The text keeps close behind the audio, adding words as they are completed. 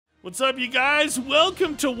What's up, you guys?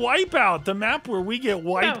 Welcome to WipeOut, the map where we get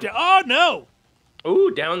wiped out. Oh, no!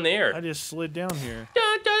 Ooh, down there. I just slid down here.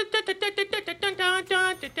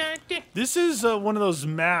 This is one of those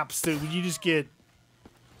maps that you just get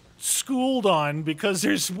schooled on because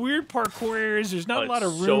there's weird parkour areas. There's not a lot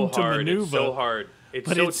of room to maneuver. It's so hard.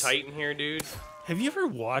 It's tight in here, dude. Have you ever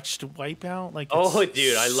watched WipeOut? Like, oh,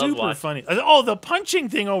 dude, I love watching. Super funny. Oh, the punching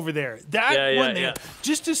thing over there. That one there.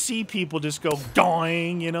 Just to see people just go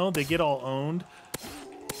doing, you know, they get all owned.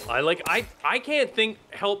 I can't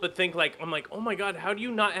help but think like, I'm like, oh my god, how do you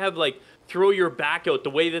not have like throw your back out the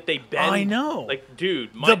way that they bend? I know. Like, dude,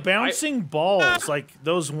 the bouncing balls, like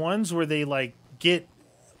those ones where they like get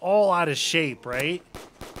all out of shape, right?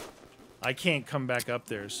 I can't come back up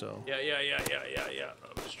there, so. Yeah. I'm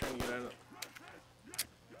just trying to get out of.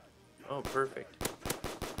 Oh, perfect.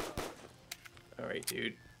 All right,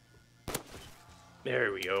 dude.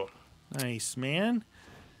 There we go. Nice, man.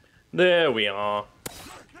 There we are.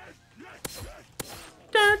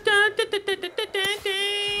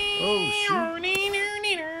 Oh, shoot.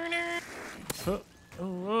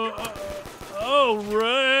 Oh,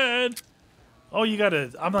 Red. Oh, you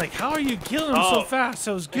gotta. I'm like, how are you killing him so fast?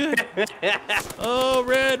 That was good. Oh,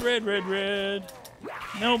 red.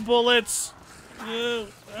 No bullets.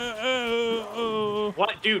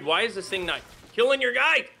 What, dude? Why is this thing not killing your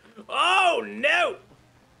guy? Oh no!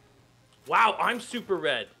 Wow, I'm super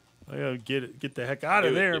red. I gotta get the heck out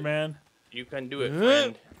of there, man. You can do it,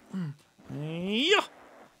 friend. Yeah.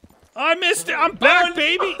 I missed it. I'm back,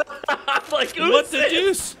 baby. Like, what the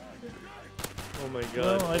deuce? Oh my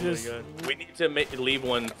god! Well, my god! We need to leave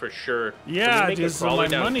one for sure. Yeah, just my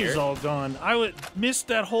money's all gone. I missed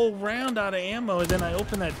that whole round out of ammo, and then I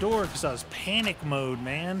opened that door because I was panic mode,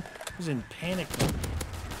 man. I was in panic mode.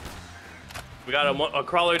 We got a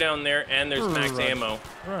crawler down there, and there's max ammo.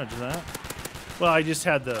 Roger that. Well, I just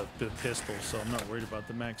had the pistol, so I'm not worried about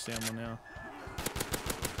the max ammo now.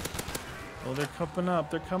 Oh, they're coming up.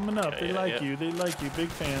 They're coming up. They like you. They like you. Big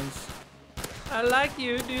fans. I like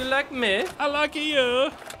you. Do you like me? I like you. All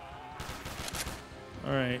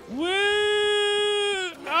right. Woo!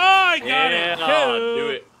 Oh, I got it. Do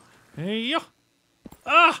it. Hey, yo.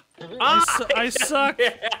 Ah! I suck.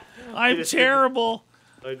 I'm terrible.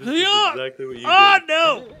 I just did exactly what you did. Oh,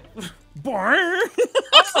 no. Barn.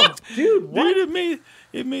 Oh, dude, what? Dude,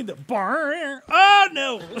 it made the barn. Oh,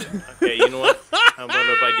 no. Okay, you know what? How about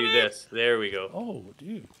if I do this? There we go. Oh,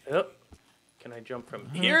 dude. Yep. Can I jump from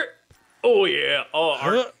here? Oh, yeah.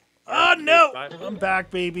 Oh, oh no. I'm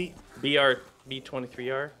back, baby.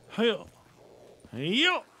 B23R. Hey,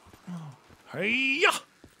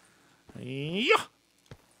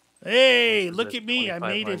 hey, look at me. I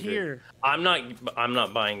made it here. I'm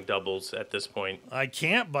not buying doubles at this point. I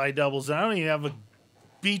can't buy doubles. I don't even have a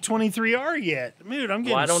B23R yet. Dude, I'm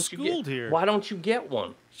getting schooled here. Why don't you get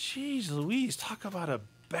one? Jeez Louise, talk about a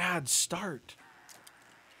bad start.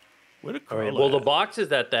 All right, well, the box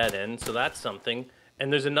is at that end, so that's something.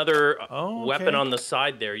 And there's another weapon on the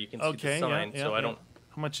side there. You can see the sign, so I don't...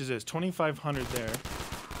 How much is this? 2,500 there.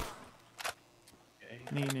 Okay.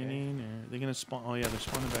 They're going to spawn... Oh, yeah, they're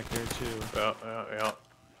spawning back there, too. Yeah.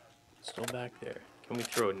 Still back there. Can we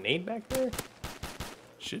throw a nade back there?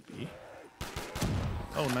 Should be.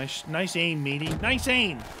 Oh, nice aim, meaty. Nice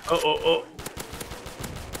aim! Oh.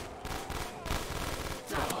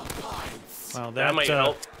 Wow, that might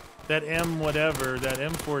help. That M-whatever, that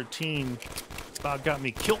M14 about got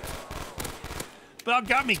me killed.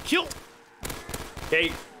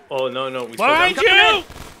 Hey. Oh, no. Behind you!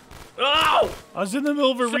 Oh! I was in the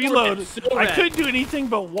middle of a reload. I couldn't do anything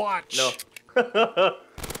but watch. No.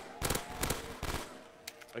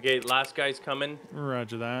 Okay, last guy's coming.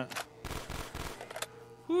 Roger that.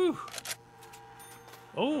 Whew.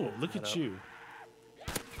 Oh, look at you.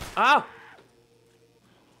 Ah!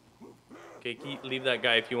 Okay, leave that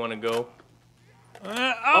guy if you want to go.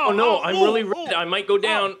 Oh no, I'm really red. I might go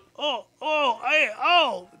down.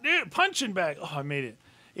 Dude, punching bag. Oh, I made it.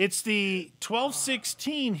 It's the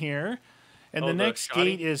 1216 here, and the next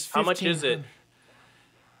gate is 1500. How much is it?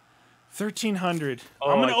 1300.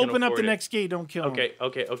 I'm gonna open up the next gate. Don't kill him.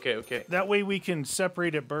 Okay. That way we can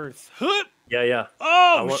separate at birth. Yeah.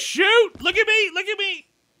 Oh shoot! Look at me!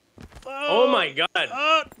 Oh my god!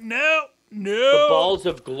 No. The balls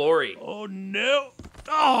of glory. Oh no!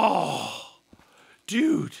 Oh,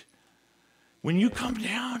 dude, when you come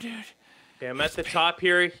down, dude. Okay, I'm at the top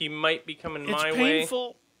here. He might be coming my way. It's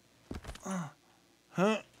painful.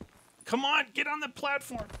 Come on, get on the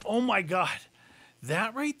platform. Oh my god,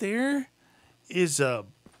 that right there is a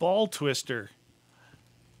ball twister.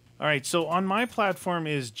 All right, so on my platform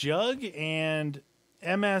is Jug and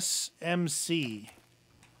MSMC.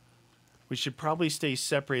 We should probably stay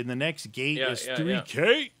separated. The next gate is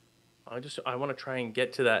 3K. I want to try and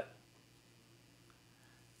get to that.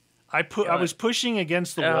 I was pushing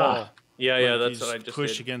against the wall. Yeah, that's what I just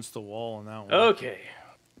push did. against the wall on that one. Okay.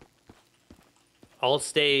 I'll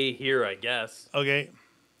stay here, I guess. Okay.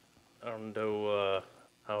 I don't know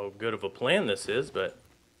how good of a plan this is, but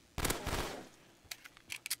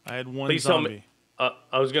I had one please zombie. Tell me,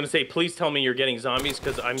 I was gonna say, please tell me you're getting zombies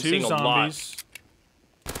because I'm seeing zombies. A lot.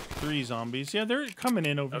 3 zombies. Yeah, they're coming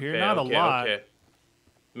in over here. Not a lot. Okay.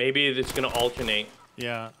 Maybe it's gonna alternate.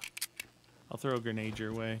 Yeah. I'll throw a grenade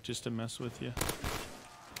your way just to mess with you.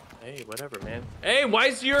 Hey, whatever, man. Hey, why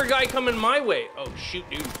is your guy coming my way? Oh, shoot,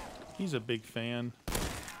 dude. He's a big fan.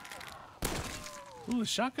 Ooh, the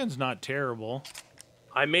shotgun's not terrible.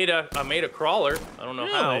 I made a crawler. I don't know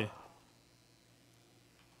how.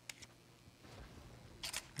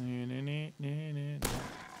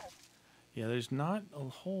 Yeah, there's not a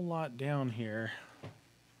whole lot down here.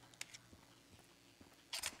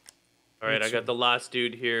 All right, I got the last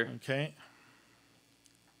dude here. Okay.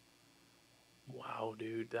 Wow,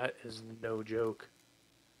 dude, that is no joke.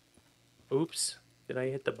 Oops, did I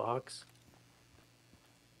hit the box?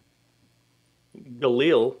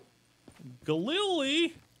 Galil.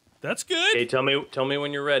 That's good. Hey, tell me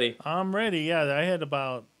when you're ready. I'm ready. Yeah, I had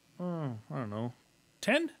about, I don't know,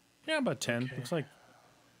 10? Yeah, about 10. Okay. Looks like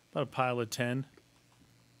about a pile of 10.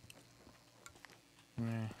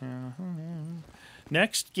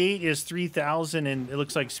 Next gate is 3,000, and it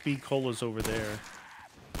looks like Speed Cola's over there.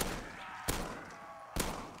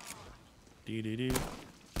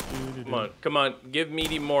 Come on, give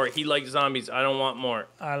Meaty more. He likes zombies. I don't want more.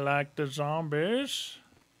 I like the zombies.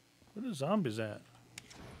 Where the zombies at?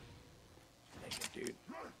 Thank you, dude.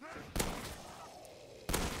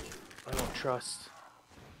 I don't trust.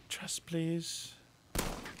 Trust, please.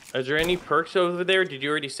 Is there any perks over there? Did you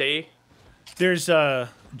already say? There's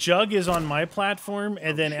Jug is on my platform,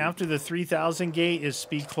 and then after the 3,000 gate is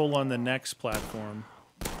Speed Cola on the next platform.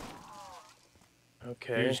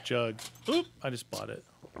 Okay. Here's Jug. Oop! I just bought it.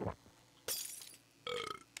 Oh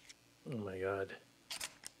my god.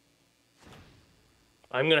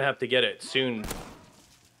 I'm gonna have to get it soon.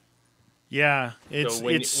 Yeah, it's so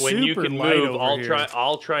when super you can light move, over here.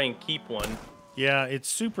 I'll try and keep one. Yeah, it's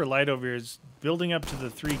super light over here. It's building up to the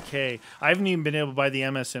 3K. I haven't even been able to buy the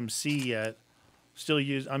MSMC yet.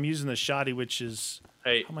 I'm using the shoddy, which is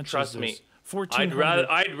how much trust is this? me. 1,400.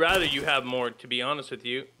 I'd rather you have more. To be honest with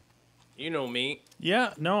you, you know me.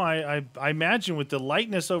 Yeah, no, I imagine with the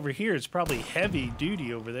lightness over here, it's probably heavy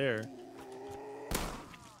duty over there.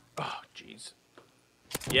 Oh, jeez.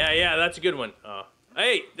 Yeah, that's a good one.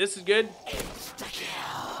 Hey, this is good.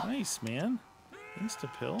 Nice, man.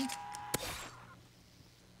 Insta-pill.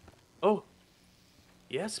 Oh.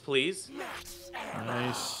 Yes, please.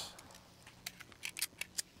 Nice.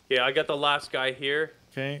 Yeah, I got the last guy here.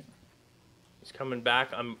 Okay. He's coming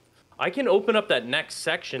back. I can open up that next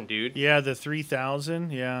section, dude. Yeah, the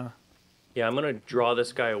 3,000, yeah. Yeah, I'm gonna draw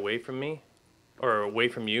this guy away from me. Or away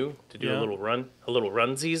from you to do a little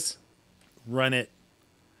runsies. Run it.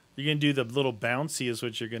 You're going to do the little bouncy is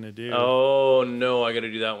what you're going to do. Oh, no, I got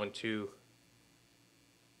to do that one too.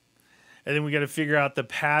 And then we got to figure out the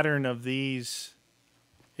pattern of these.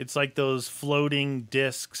 It's like those floating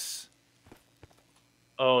discs.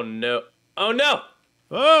 Oh, no. Oh, no!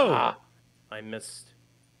 Oh! Ah, I missed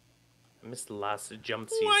the last jump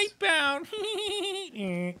seats. WipeOut!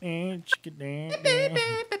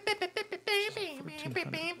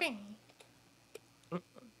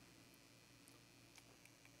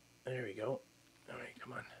 There we go. All right,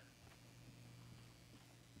 come on.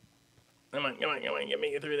 Come on, get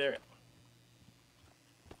me through there.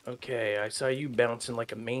 Okay, I saw you bouncing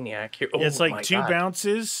like a maniac here. Oh, it's like 2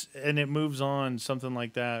 bounces, and it moves on, something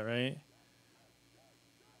like that, right?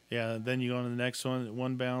 Yeah, then you go on to the next one,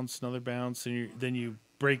 1 bounce, another bounce, and then you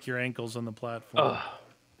break your ankles on the platform. Oh,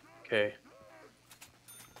 okay.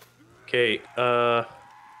 Okay,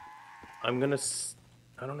 I'm gonna...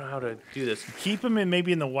 I don't know how to do this. Keep them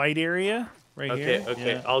maybe in the white area, right here.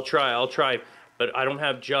 Okay, yeah. I'll try, but I don't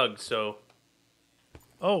have jugs, so...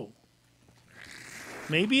 Oh.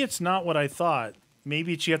 Maybe it's not what I thought.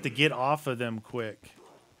 Maybe you have to get off of them quick.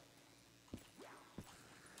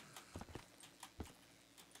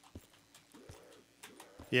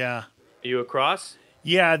 Yeah. Are you across?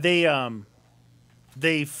 Yeah, they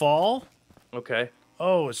fall. Okay.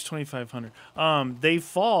 Oh, it's 2,500. They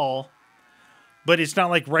fall, but it's not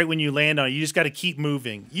like right when you land on it. You just got to keep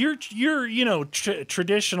moving. Your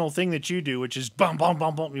traditional thing that you do, which is bum bum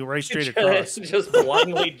bum bum, you right straight across. Just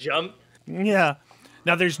blindly jump. Yeah.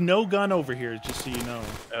 Now there's no gun over here, just so you know.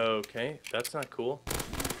 Okay, that's not cool.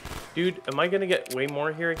 Dude, am I gonna get way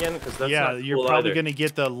more here again? Because that's yeah, not cool you're probably either. gonna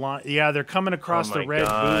get the line. Yeah, they're coming across the red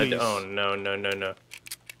buoys. Oh no, no, no, no.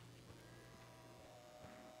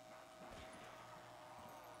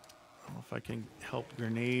 I don't know if I can help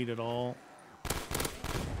grenade at all.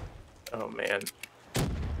 Oh man.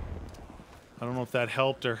 I don't know if that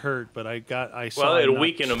helped or hurt, but I saw. Well, it'll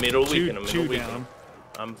weaken them. It'll weaken them. It'll two weaken down. them.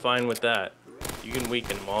 I'm fine with that. You can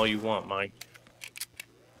weaken them all you want, Mike.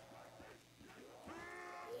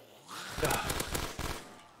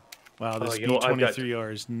 Wow, this you know what,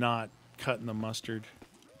 B-23R is not cutting the mustard.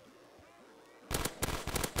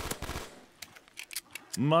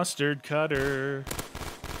 Mustard cutter.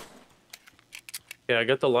 Yeah, I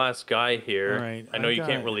got the last guy here. All right, I know you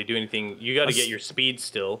can't really do anything. You got to get your speed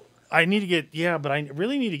still. I need to get, yeah, but I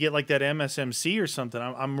really need to get like that MSMC or something.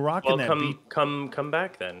 I'm rocking that. Come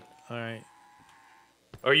back then. All right.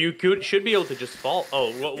 Or you should be able to just fall.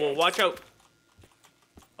 Oh, well, watch out.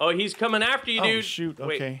 Oh, he's coming after you, dude. Oh, shoot.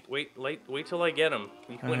 Okay. Wait till I get him.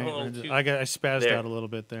 He went a little too... I spazzed out a little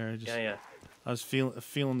bit there. Yeah. I was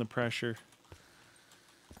feeling the pressure.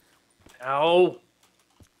 Ow.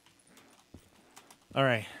 All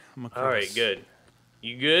right. I'm across. All right, good.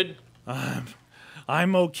 You good?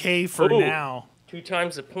 I'm okay for now. 2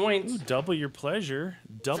 times the points. Ooh, double your pleasure.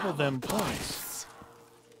 Double them points.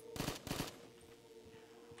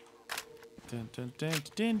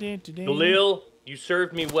 Galil, you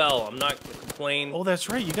served me well. I'm not gonna complain. Oh, that's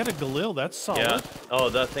right. You got a Galil. That's solid. Yeah. Oh,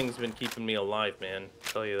 that thing's been keeping me alive, man.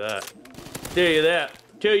 Tell you that.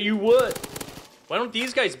 Tell you what. Why don't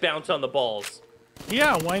these guys bounce on the balls?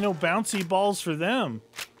 Yeah, why no bouncy balls for them?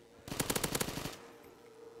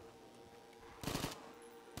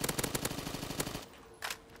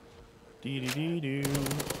 Dee-dee-dee-doo.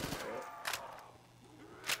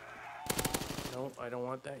 No, I don't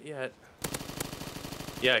want that yet.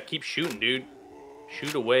 Yeah, keep shooting, dude.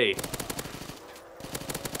 Shoot away.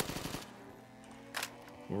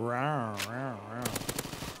 Row, row, row.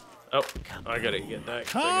 Oh, I gotta get that.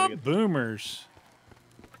 Boomers.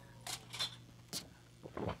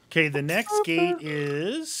 Okay, the next gate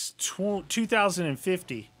is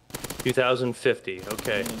 2050. 2050,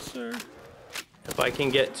 okay. Yes, sir. If I can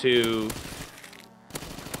get to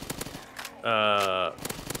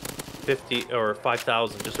 50 or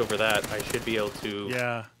 5,000, just over that, I should be able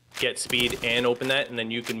to get speed and open that, and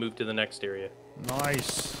then you can move to the next area.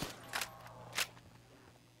 Nice.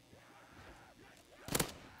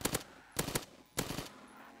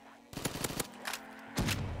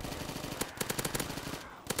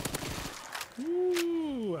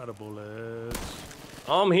 Ooh, out of bullets.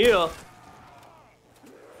 I'm here.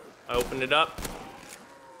 I opened it up.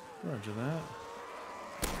 Roger that.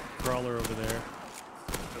 Crawler over there.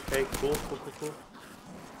 Okay, cool.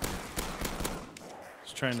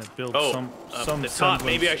 Just trying to build some the top.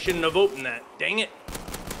 Maybe I shouldn't have opened that. Dang it.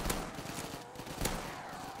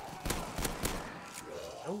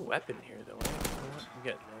 No weapon here, though. I'm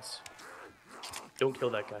getting this. Don't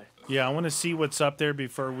kill that guy. Yeah, I want to see what's up there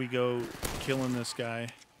before we go killing this guy.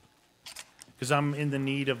 Because I'm in the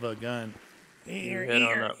need of a gun. What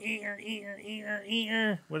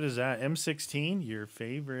is that? M16? Your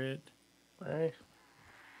favorite? I've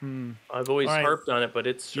always harped on it, but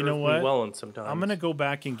it's served me well and sometimes. I'm gonna go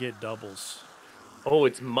back and get doubles. Oh,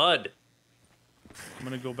 it's mud. I'm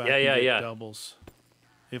gonna go back and get doubles.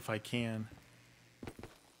 If I can.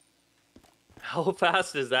 How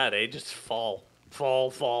fast is that, eh? Just fall.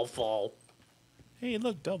 Fall. Hey,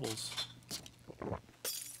 look, doubles.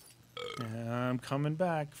 I'm coming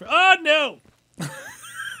back. Oh, no!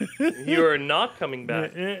 You are not coming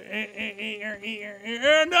back. No,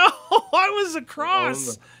 I was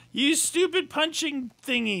across. You stupid punching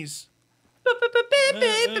thingies.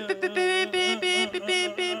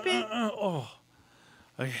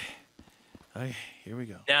 Okay, here we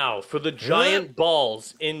go. Now, for the giant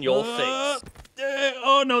balls in your face.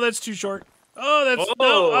 Oh, no, that's too short.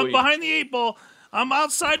 No, I'm behind the 8 ball. I'm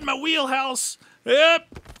outside my wheelhouse. Yep.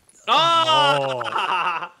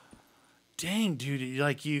 Oh! Dang, dude,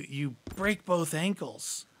 like you break both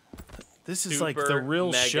ankles. This is like the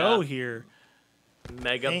real show here.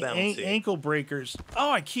 Mega bouncy. Ankle breakers.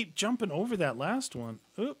 Oh, I keep jumping over that last one.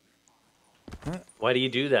 Oop. Why do you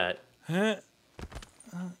do that? I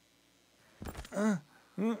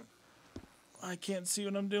can't see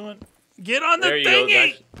what I'm doing. Get on the there you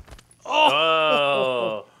thingy! Go.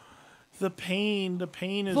 Oh! The pain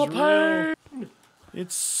is real.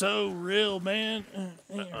 It's so real, man.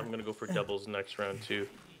 I'm gonna go for doubles next round too.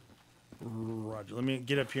 Roger. Let me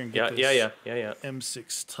get up here and get this. Yeah.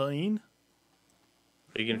 M16.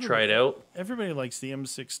 Are you gonna try it out? Everybody likes the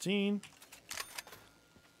M16.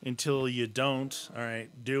 until you don't. All right,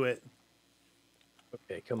 do it.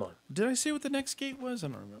 Okay, come on. Did I say what the next gate was? I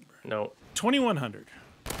don't remember. No. 2100.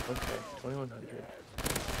 Okay, 2100.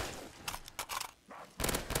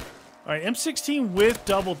 All right, M16 with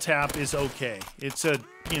double tap is okay. It's a,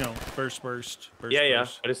 you know, burst. Yeah,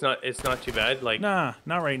 but it's not too bad. Like, Nah,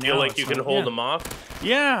 not right now. feel like you can hold them off.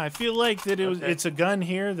 Yeah, I feel like that Okay. it's a gun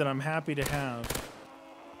here that I'm happy to have.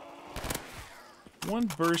 One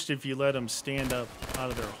burst if you let them stand up out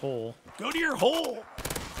of their hole. Go to your hole.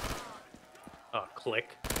 Oh,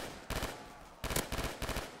 click.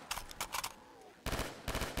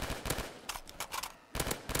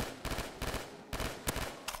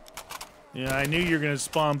 Yeah, I knew you were gonna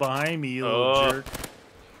spawn behind me, you little jerk.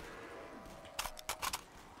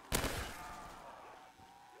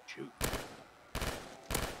 Shoot.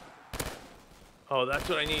 Oh, that's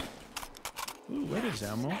what I need. Ooh, where is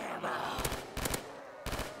ammo?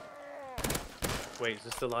 Wait, is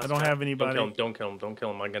this the last I don't guy? have anybody. Don't kill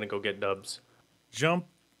him. I'm gonna go get dubs. Jump.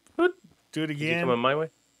 Do it Is he again. coming my way?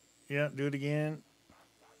 Yeah, do it again.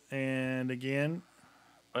 And again.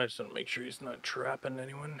 I just want to make sure he's not trapping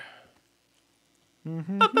anyone.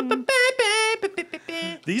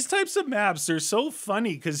 These types of maps, they're so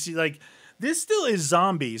funny because like this still is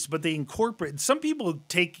zombies, but they incorporate. Some people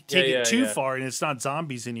take it too far, and it's not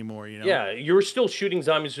zombies anymore. You know? Yeah, you're still shooting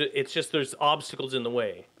zombies. It's just there's obstacles in the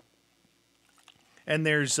way. And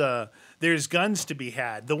there's guns to be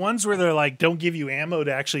had. The ones where they're like, don't give you ammo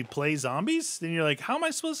to actually play zombies. Then you're like, how am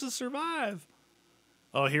I supposed to survive?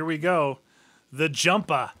 Oh, here we go, the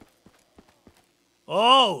jumper.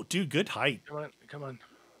 Oh, dude, good height. Come on.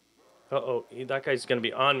 Uh-oh, that guy's gonna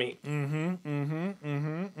be on me.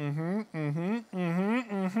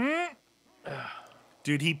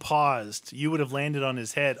 Dude, he paused. You would have landed on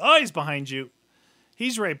his head. Oh, he's behind you.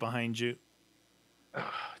 He's right behind you.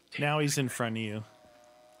 Now he's in front of you.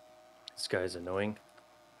 This guy's annoying.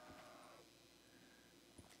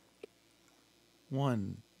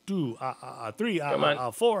 1, 2, 3, Come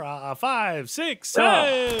on. 4, 5, 6,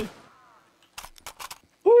 Oh.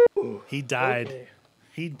 7. He died. Okay.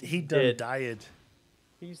 He done died.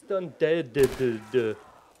 He's done dead.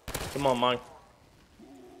 Come on, man.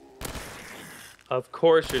 Of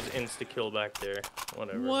course there's insta-kill back there.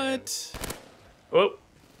 Whatever. What? Man. Oh,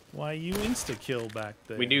 Why you insta-kill back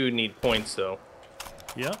there? we do need points, though.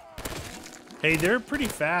 Yep. Hey, they're pretty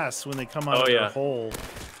fast when they come out of their hole.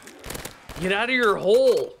 Get out of your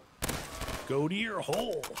hole. Go to your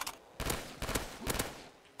hole.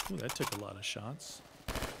 Ooh, that took a lot of shots.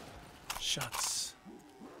 Shots.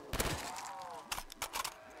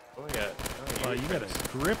 Oh, yeah. Wow, you got a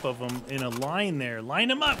grip of them in a line there. Line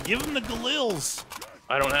them up. Give them the galils.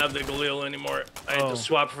 I don't have the Galil anymore. I had to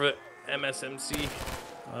swap for MSMC.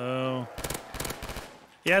 Oh.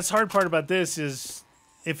 Yeah, it's hard part about this is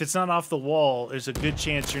if it's not off the wall, there's a good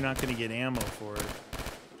chance you're not going to get ammo for it.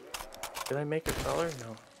 Did I make a crawler?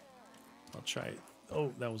 No. I'll try it.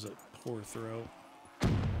 Oh, that was a poor throw.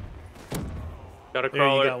 Got a There,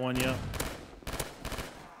 crawler. you got one, yeah.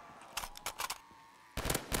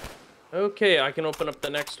 Okay, I can open up the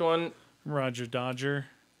next one. Roger Dodger.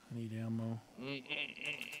 I need ammo.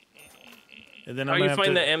 And then How I'm you gonna have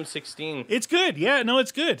find to... the M16? It's good. Yeah, no,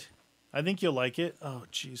 it's good. I think you'll like it. Oh,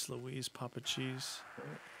 jeez Louise, Papa Cheese.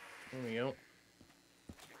 There we go.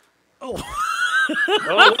 Oh.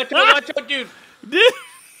 Oh, watch out, dude.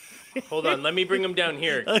 Hold on, let me bring him down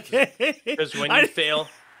here. Okay. Because when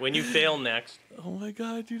you fail next. Oh my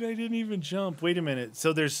god, dude, I didn't even jump. Wait a minute.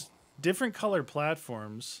 So there's different color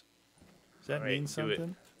platforms. Does that mean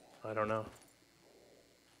something? I don't know.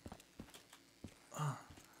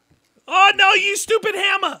 Oh no, you stupid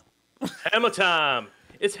hammer! Hammer time!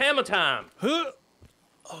 It's hammer time! Huh?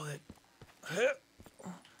 Oh, that.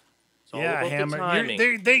 It's all Yeah, about the hammer.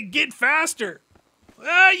 timing. They get faster.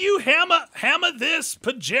 Ah, you hammer this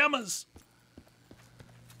pajamas.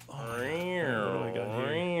 Oh, what do I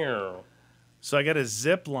got here? So I got a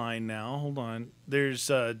zip line now. Hold on. There's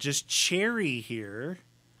just cherry here.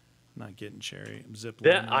 I'm not getting cherry. I'm zip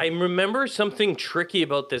line. I remember something tricky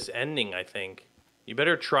about this ending, I think. You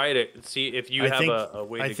better try to see if you have a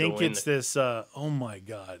way to go in. I think it's this. Oh my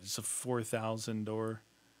god, it's a 4,000 door.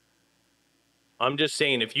 I'm just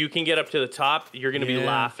saying, if you can get up to the top, you're going to be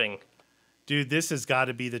laughing. Dude, this has got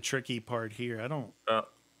to be the tricky part here. I don't...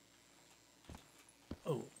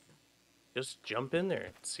 Oh. Just jump in there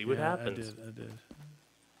and see what happens. I did.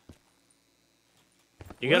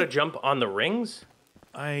 You got to jump on the rings?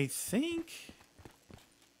 I think...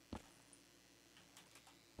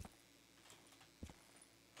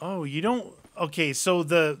 Oh, you don't... okay, so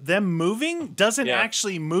them moving doesn't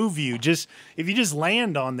actually move you. Just if you just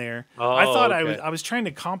land on there. Oh, I thought okay. I was trying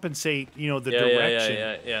to compensate, the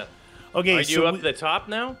direction. Yeah. Okay, Are so you up at the top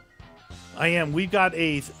now? I am. We've got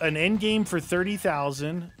an end game for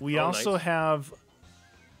 30,000. We also nice. have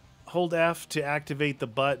hold F to activate the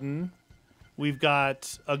button. We've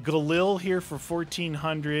got a Galil here for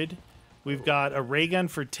 1,400. We've got a ray gun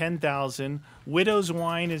for 10,000. Widow's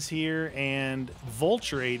Wine is here, and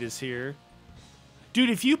Vulturate is here.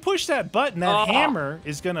 Dude, if you push that button, that hammer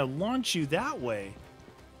is gonna launch you that way.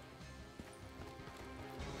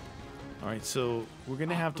 All right, so we're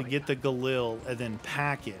gonna have to get the Galil and then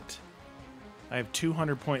pack it. I have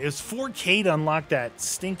 200 points. It was 4K to unlock that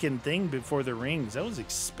stinking thing before the rings. That was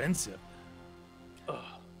expensive.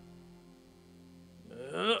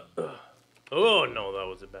 Oh, no, that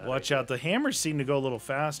was a bad Watch out. The hammers seem to go a little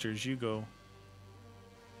faster as you go.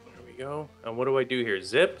 There we go. And what do I do here?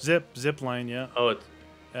 Zip? Zip line, yeah. Oh, it's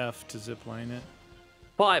F to zip line it.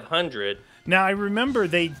 500. Now, I remember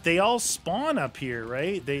they all spawn up here,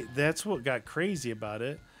 right? That's what got crazy about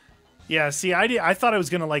it. Yeah, see, I thought I was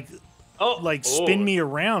going to, spin me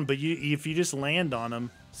around, but if you just land on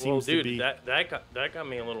them, seems dude, to be... that got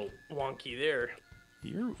me a little wonky there.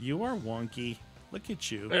 You are wonky. Look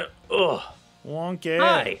at you. Wonky.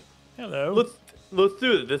 Hi. Hello. Let's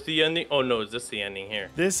do it. This the ending? Oh, no, is this the ending here?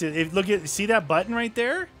 This is... see that button right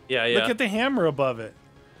there? Yeah. Look at the hammer above it.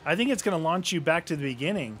 I think it's going to launch you back to the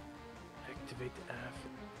beginning. Activate the F.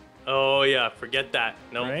 Oh, yeah, forget that.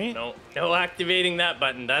 No, right? no activating that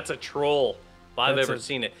button. That's a troll. If I've ever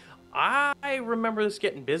seen it. I remember this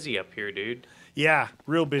getting busy up here, dude. Yeah,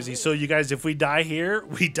 real busy. So you guys, if we die here,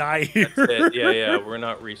 we die here. That's it. Yeah, we're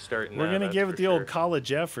not restarting We're going to give it the old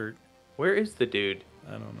college effort. Where is the dude?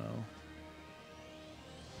 I don't know.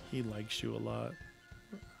 He likes you a lot.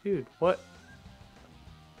 Dude, what?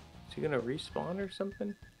 Is he going to respawn or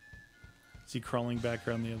something? Is he crawling back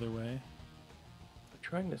around the other way? I'm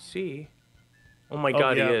trying to see. Oh my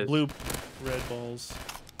god, yeah, he is. Blue, red balls.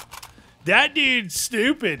 That dude's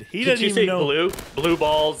stupid. He Did doesn't you even say know. Blue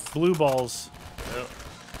balls. Blue balls. Oh.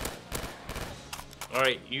 All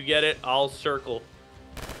right, you get it. I'll circle.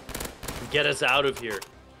 Get us out of here.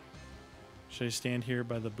 Should I stand here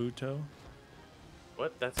by the Buto?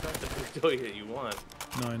 What? That's not the Buto that you want.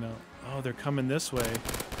 No, I know. Oh, they're coming this way.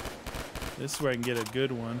 This is where I can get a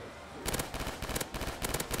good one.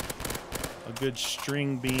 A good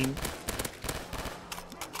string bean.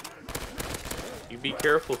 You be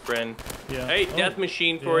careful, friend. Yeah. Hey, death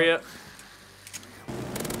machine for you.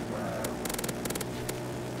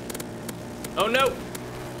 Oh no!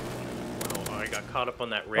 Oh, I got caught up on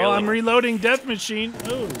that railing. Oh, I'm reloading death machine.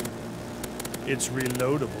 Oh, it's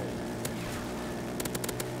reloadable.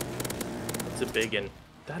 That's a biggin'.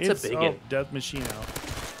 That's a biggin'. Death machine out.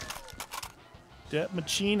 Death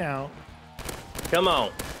machine out. Come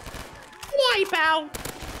on. WipeOut!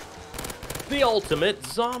 The ultimate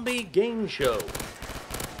zombie game show.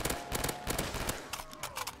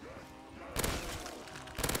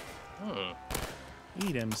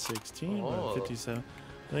 Eat M16. Oh. 57.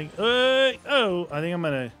 I think. I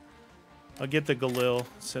think I'll get the Galil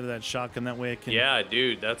instead of that shotgun. That way I can. Yeah,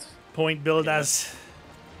 dude, that's. Point build as.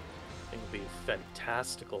 I think it'll be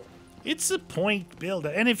fantastical. It's a point build,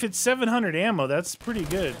 and if it's 700 ammo, that's pretty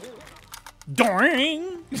good.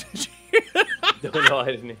 Doing. No, I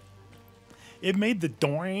didn't. It made the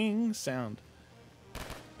doing sound.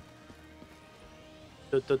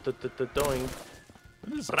 Doing.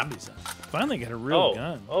 What is zombie sound? Finally got a real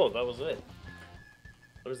gun. Oh, that was it.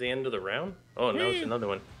 That was the end of the round? Oh, no, it's another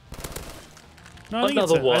one. No,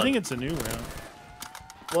 I think it's a new round.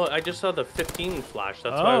 Well, I just saw the 15 flash.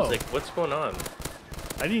 That's why I was like, what's going on?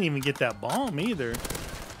 I didn't even get that bomb either.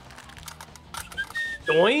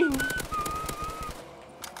 Doing?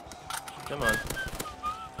 Come on.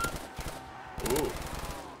 Ooh.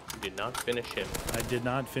 You did not finish him. I did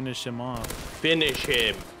not finish him off. Finish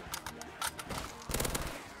him.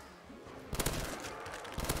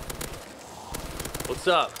 What's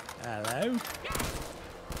up? Hello?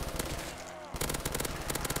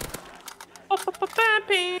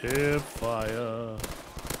 Hip fire.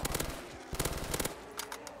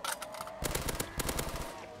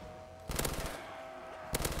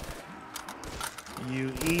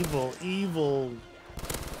 You evil, evil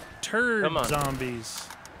turd zombies.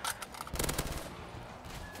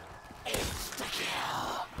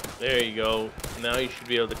 There you go. Now you should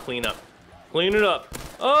be able to clean up. Clean it up.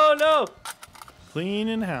 Oh no! Clean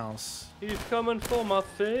in house. He's coming for my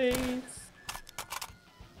face.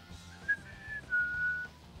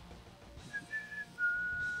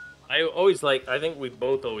 I think we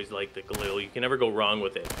both always like the Galil. You can never go wrong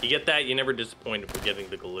with it. You get that, you're never disappointed for getting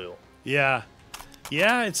the Galil. Yeah.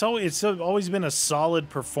 Yeah, it's always been a solid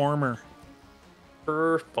performer.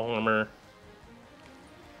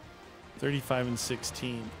 35 and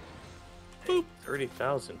 16. Boop.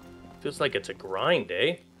 30,000. Feels like it's a grind,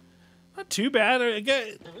 eh? Not too bad.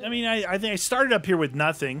 I mean, I think I started up here with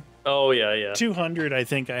nothing. Oh, yeah. 200, I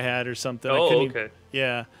think I had or something. Oh, okay.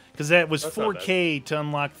 Yeah, because that was That's 4K to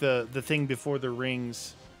unlock the thing before the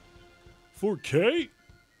rings. 4K?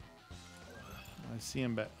 I see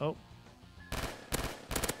him back. Oh.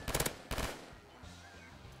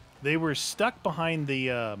 They were stuck behind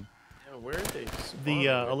the where are they?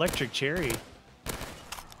 electric cherry.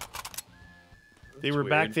 They were weird.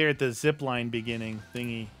 back there at the zip line beginning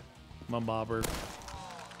thingy. Mambobber.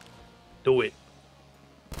 Do it.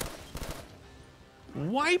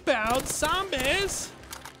 WipeOut zombies.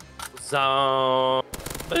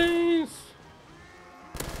 Zombies.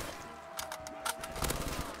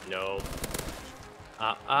 No.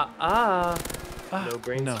 No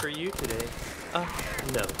brains for you today.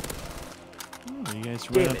 No. Oh, you guys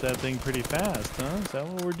ran up that thing pretty fast, huh? Is that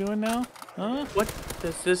what we're doing now? Huh? What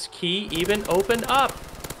does this key even open up?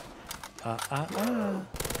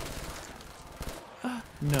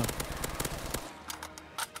 No.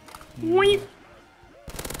 Weep.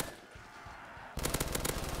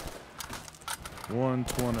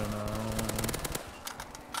 120 now.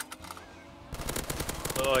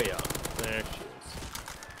 Oh yeah, there she is.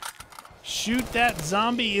 Shoot that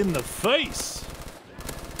zombie in the face.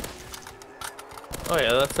 Oh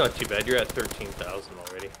yeah, that's not too bad. You're at 13,000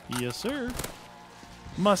 already. Yes, sir.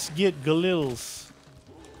 Must get Galils.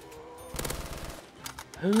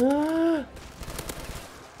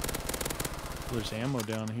 There's ammo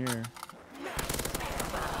down here.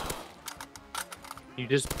 You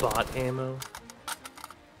just bought ammo?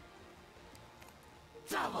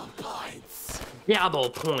 Double points. Double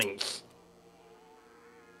points.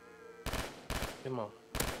 Come on.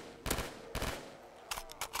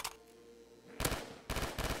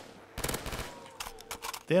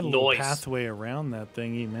 They had a little pathway around that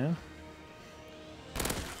thingy, man.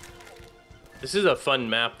 This is a fun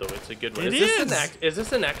map, though. It's a good one. It is. Is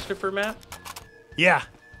this an extra for map? Yeah.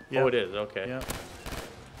 Oh, it is. Okay. Yep.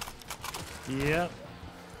 Yep.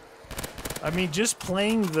 I mean, just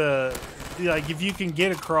playing the... Like, if you can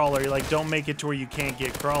get a crawler, like, don't make it to where you can't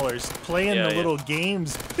get crawlers. Playing the little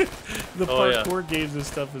games, the parkour games and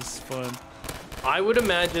stuff is fun. I would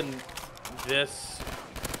imagine this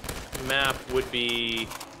map would be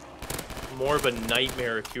more of a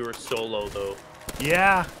nightmare if you were solo, though.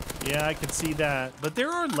 Yeah. Yeah, I could see that. But there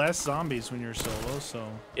are less zombies when you're solo, so...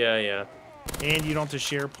 Yeah. And you don't have to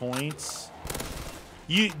share points.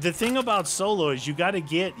 The thing about solo is you gotta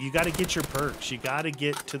get your perks. You gotta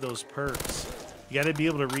get to those perks. You gotta be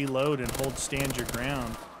able to reload and stand your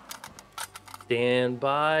ground. Stand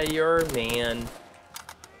by your man.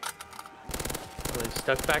 Are they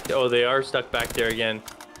stuck back there? Oh, they are stuck back there again.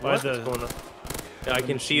 What's going on? Yeah, I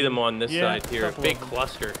can see them on this side here. Big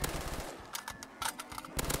cluster.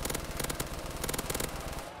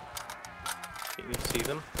 Can you see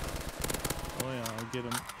them? Oh yeah, I'll get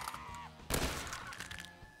them.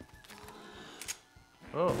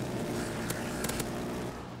 Oh.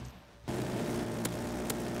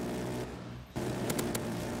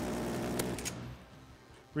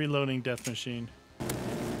 Reloading death machine.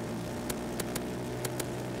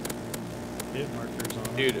 Hit markers on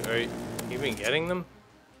them. Dude, are you even getting them?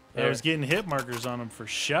 I was getting hit markers on them for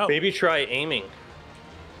show. Maybe try aiming.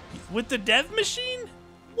 With the death machine?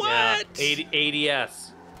 What? Yeah,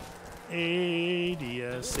 ADS.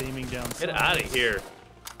 ADS aiming down. Get out of here.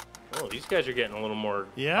 Oh, these guys are getting a little more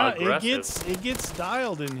aggressive. it gets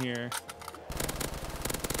dialed in here.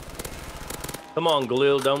 Come on,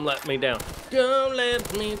 Galil, don't let me down. Don't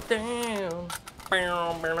let me down.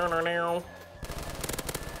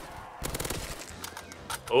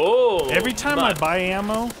 Oh! Every time I buy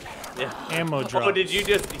ammo, ammo drops. Oh, did you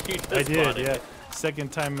just I did, yeah.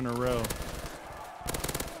 Second time in a row.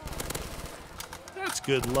 That's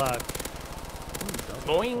good luck.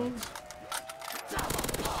 Boing.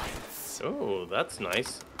 Oh, that's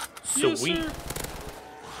nice. Sweet. Yes,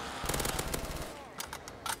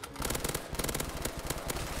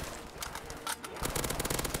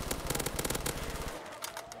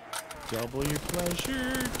 double your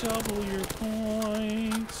pleasure, double your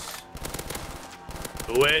points.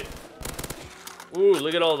 Do it. Ooh,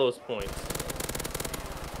 look at all those points.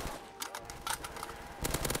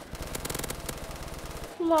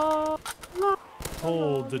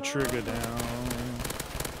 Hold the trigger down.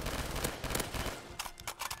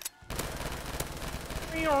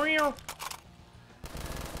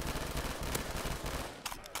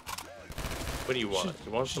 What do you want?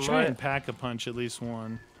 You want some Try and light? pack a punch at least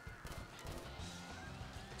one.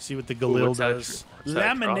 See what the Ooh, Galil what's that does. what's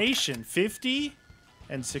that drop? Lamination 50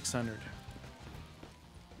 and 600.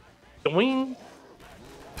 Doing.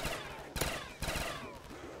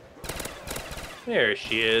 There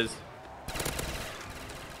she is.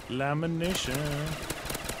 Lamination.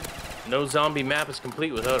 No zombie map is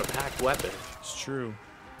complete without a packed weapon. It's true.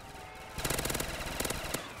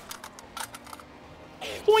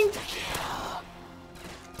 Boink.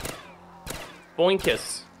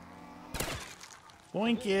 Boinkus.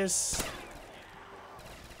 Boinkus.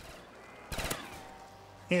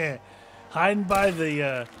 Yeah. Hiding by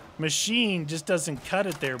the machine just doesn't cut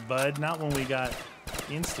it there, bud. Not when we got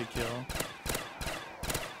insta-kill.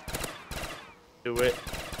 Do it.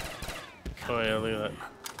 Oh yeah, look at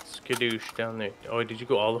that. Skadoosh down there. Oh, did you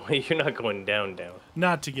go all the way? You're not going down.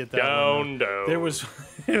 Not to get that Down. one. There was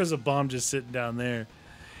a bomb just sitting down there.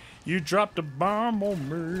 You dropped a bomb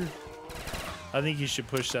on me. I think you should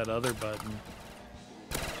push that other button.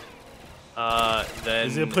 Then...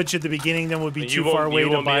 Does it put you at the beginning, then would be too won't- far away you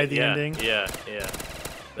to won't be- buy the yeah, ending? Yeah. That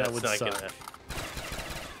That's would not suck. gonna...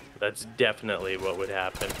 That's definitely what would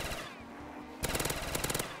happen.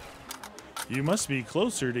 You must be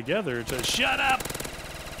closer together to shut up.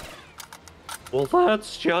 Well,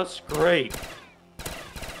 that's just great.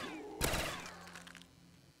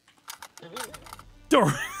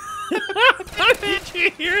 Did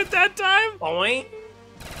you hear it that time? Boing.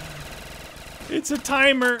 It's a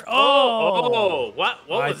timer. Oh, what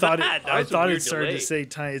was I thought that? it. That I was a thought weird it started delay. to say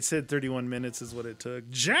time. It said 31 minutes is what it took.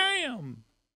 Jam.